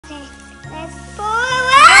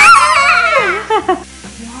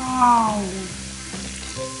Wow.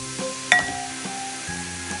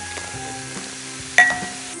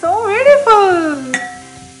 So beautiful.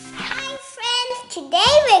 Hi friends,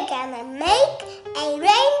 today we're gonna make a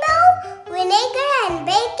rainbow, vinegar and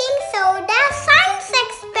baking soda science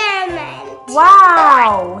experiment.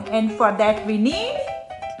 Wow. And for that we need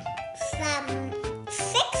Some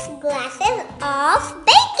 6 glasses of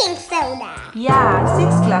baking soda. Yeah, 6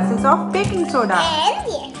 glasses of baking soda. And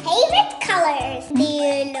your favorite colors. Do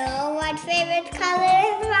you know what favorite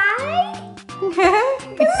colors are? Blue.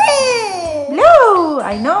 Blue.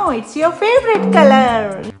 I know, it's your favorite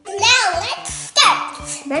color. Now let's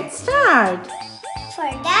start. Let's start.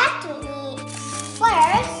 For that we need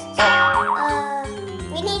first,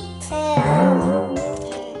 we need to...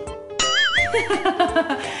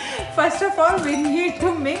 First of all, we need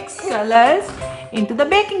to mix colors into the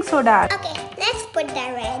baking soda. Okay, let's put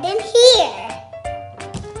the red in here.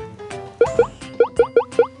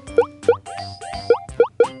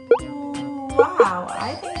 Wow,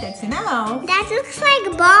 I think that's enough. That looks like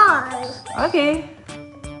a ball. Okay.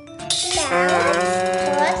 Now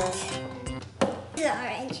let's put the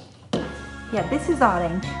orange. Yeah, this is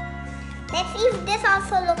orange. Let's see if this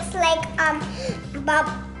also looks like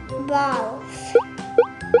balls.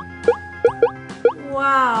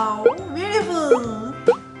 Wow, beautiful.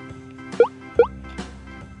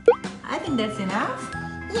 I think that's enough.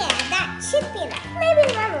 Yeah, that should be enough. Maybe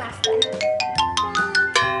one last one.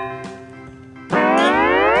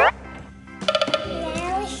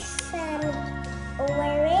 Now some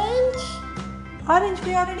orange. Orange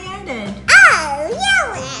we already added. Oh,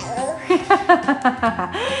 yellow.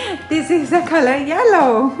 This is the color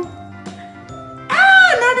yellow.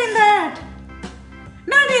 Ah, not in that.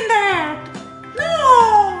 Not in that. No.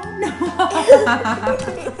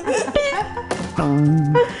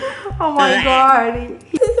 Oh my God.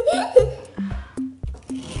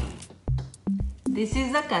 This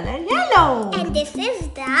is the color yellow. And this is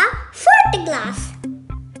the fourth glass.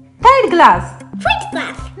 Third glass. Fifth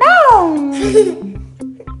glass. No.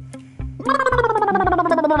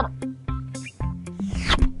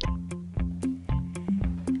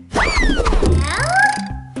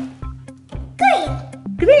 Green.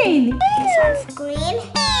 Green. This one's green.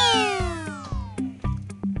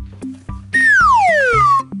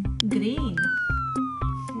 Green.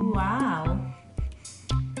 Wow.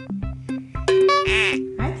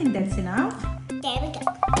 I think that's enough. There we go.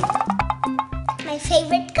 My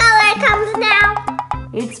favorite color comes now.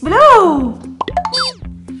 It's blue.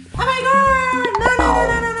 Oh my God. No.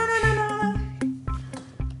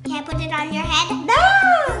 Can I put it on your head? No.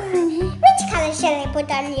 Which color should I put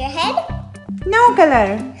on your head? No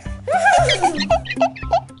color.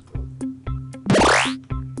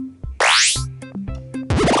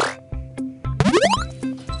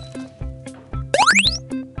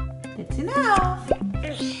 That's enough.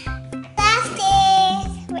 Last is...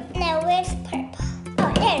 Now where's purple?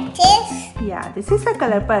 Oh, there it is. Yeah, this is the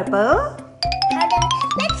color purple.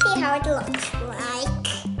 Let's see how it looks like.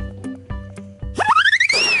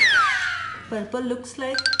 Purple looks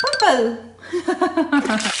like purple.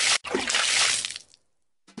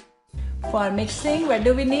 For mixing, what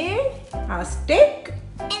do we need? A stick.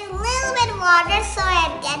 And a little bit water so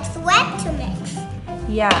it gets wet to mix.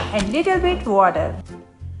 Yeah, and little bit water.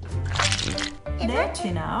 Is That's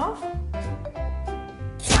enough.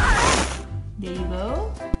 There you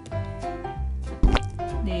go.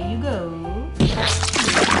 There you go.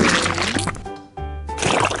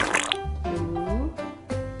 Blue.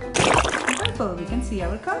 Purple. We can see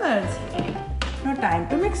our colors. No time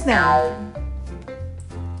to mix them.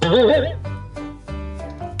 Yeah,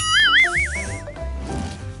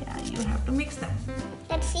 you have to mix them.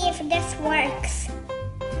 Let's see if this works.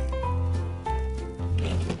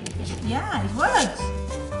 Yeah, it works.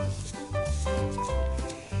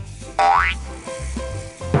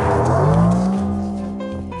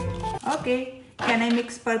 Okay, can I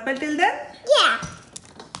mix purple till then? Yeah.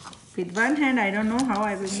 With one hand, I don't know how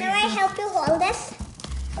I will mix Shall I it. help you hold this?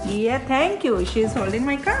 Yeah, thank you. She's holding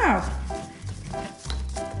my cup.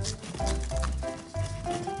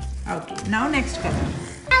 Okay, now next color.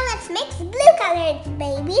 Now let's mix blue color,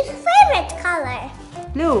 baby's favorite color.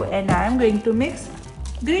 Blue, and I am going to mix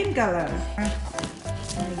green color. My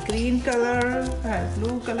green color,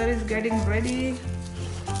 blue color is getting ready.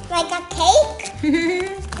 Like a cake?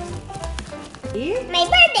 See? My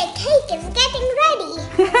birthday cake is getting ready.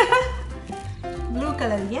 Blue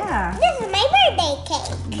color, yeah. This is my birthday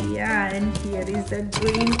cake. Yeah, and here is the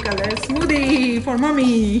green color smoothie for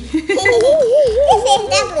mommy. This is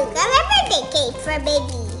the blue color birthday cake for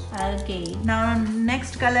baby. Okay, now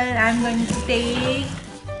next color I'm going to take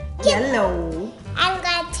yellow.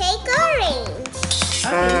 make orange.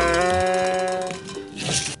 Okay.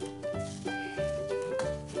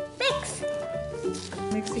 Mix.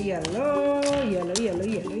 Mix yellow, yellow, yellow,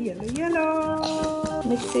 yellow, yellow, yellow.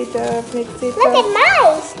 Mix it up, mix it Look up. at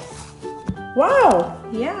mice. Wow,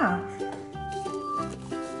 yeah.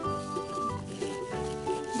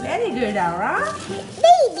 Very good, Aara.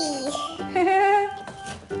 Baby.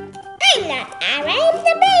 I'm not Aara, I'm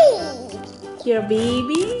the baby. Your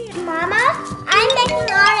baby? Mama, I'm making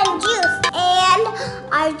orange juice. And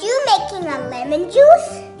are you making a lemon juice?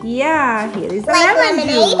 Yeah, here is the Like lemon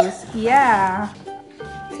lemonade? juice. Yeah.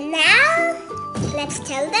 Now, let's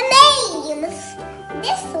tell the names.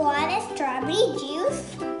 This one is strawberry juice.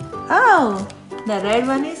 Oh, the red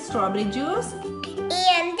one is strawberry juice.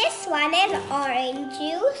 And this one is orange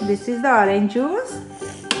juice. This is the orange juice.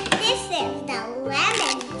 This is the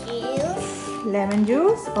lemon juice. Lemon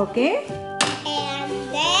juice, okay. And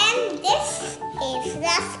then this is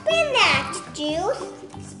the spinach juice.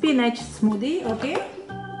 Spinach smoothie, okay.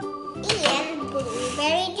 And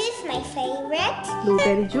blueberry juice, my favorite.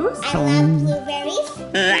 Blueberry juice. I love blueberries.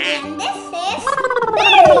 And this is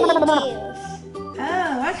berry juice.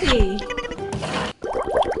 Oh, okay.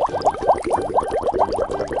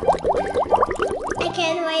 I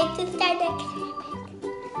can't wait to start the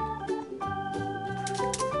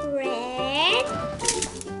red.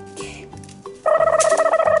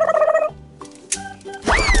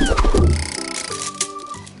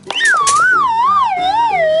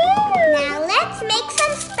 Now let's make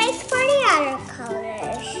some space for the other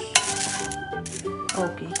colors.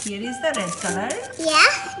 Okay, here is the red color.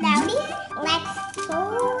 Yeah, now let's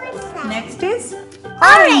pour some. Next is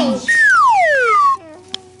Orange.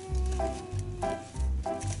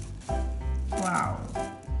 Wow.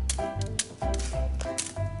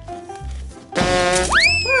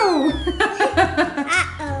 Whoa.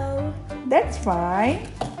 Uh-oh. That's fine.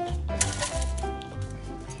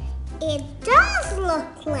 It does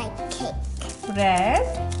look like cake. Red,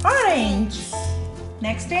 orange.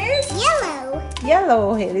 Next is Yellow.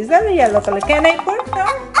 yellow. Here is the yellow color. Can I put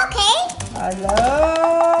now? Okay. I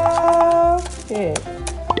love it.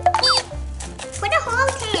 Put a whole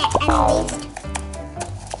thing at least.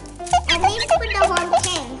 At least put the whole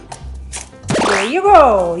thing. There you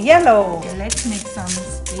go. Yellow. Let's make some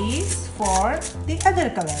space for the other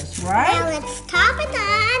colors, Now right? let's top it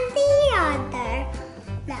on the other.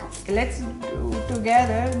 Now, Let's do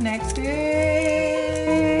together. Next is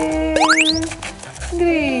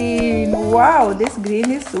green. Wow, this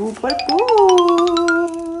green is super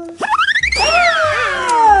cool.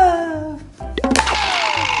 Ah!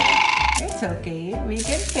 It's okay. We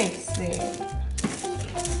can fix it.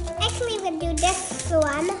 actually we'll do this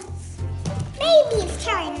one. Baby's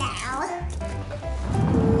turn now.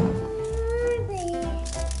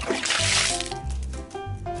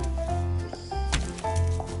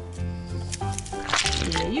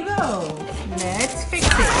 There you go. Let's fix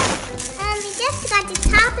it. We just got to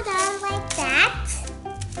top it on like that.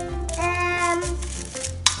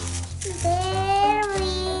 There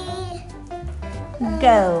we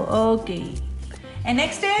Go. Okay. And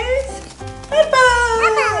next is purple.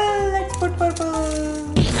 Purple. Let's put purple.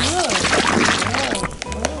 Whoa.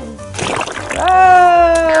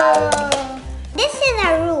 Whoa. This is a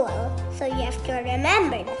rule, so you have to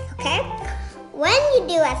remember this, okay? When you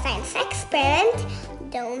do a science experiment,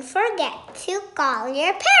 don't forget to call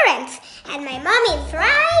your parents. And my mommy's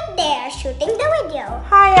right there shooting the video.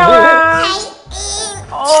 Hi, Aara. Hi.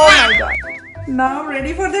 Oh my god. Now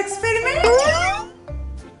ready for the experiment?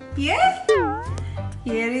 Yeah?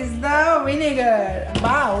 Here is the vinegar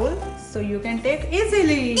bowl so you can take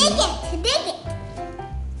easily. Dig it, dig it.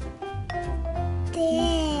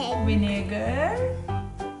 Dig. Vinegar.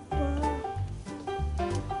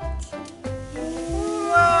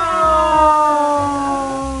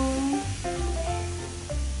 Wow.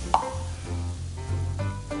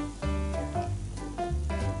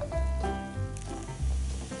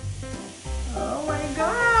 Oh my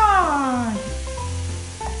god.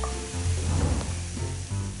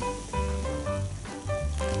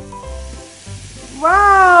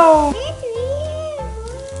 Wow.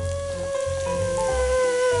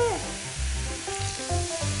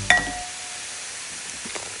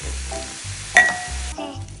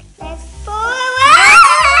 Okay, let's pour.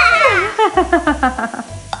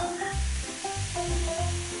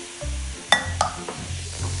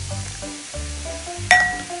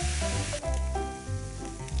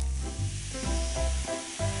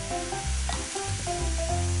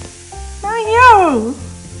 Oh,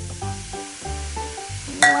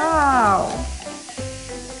 wow.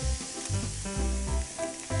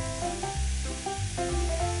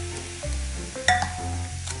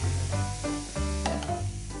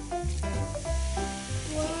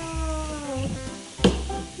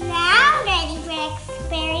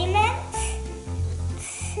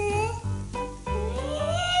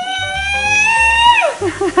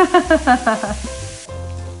 Look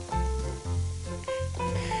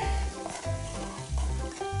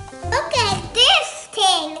at this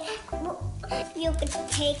thing. You could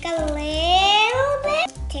take a little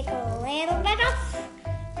bit of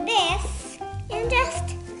this and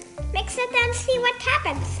just mix it and see what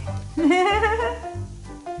happens.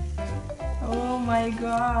 Oh my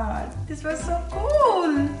god, this was so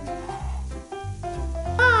cool.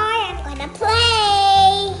 I'm gonna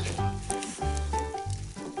play.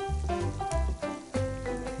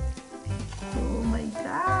 Oh my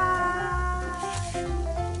god.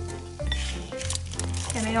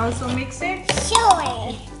 Can I also mix it?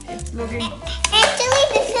 Sure. It's looking... Actually,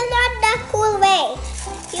 this is not the cool way.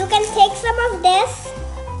 You can take some of this,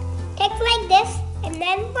 take like this, and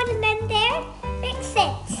then put it in there, mix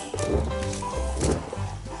it.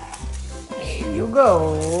 Here you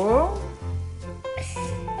go.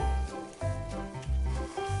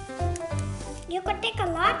 You could take a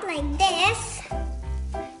lot like this.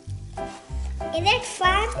 Is it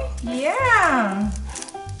fun? Yeah.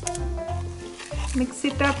 Mix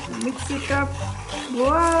it up, mix it up.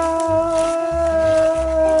 Wow.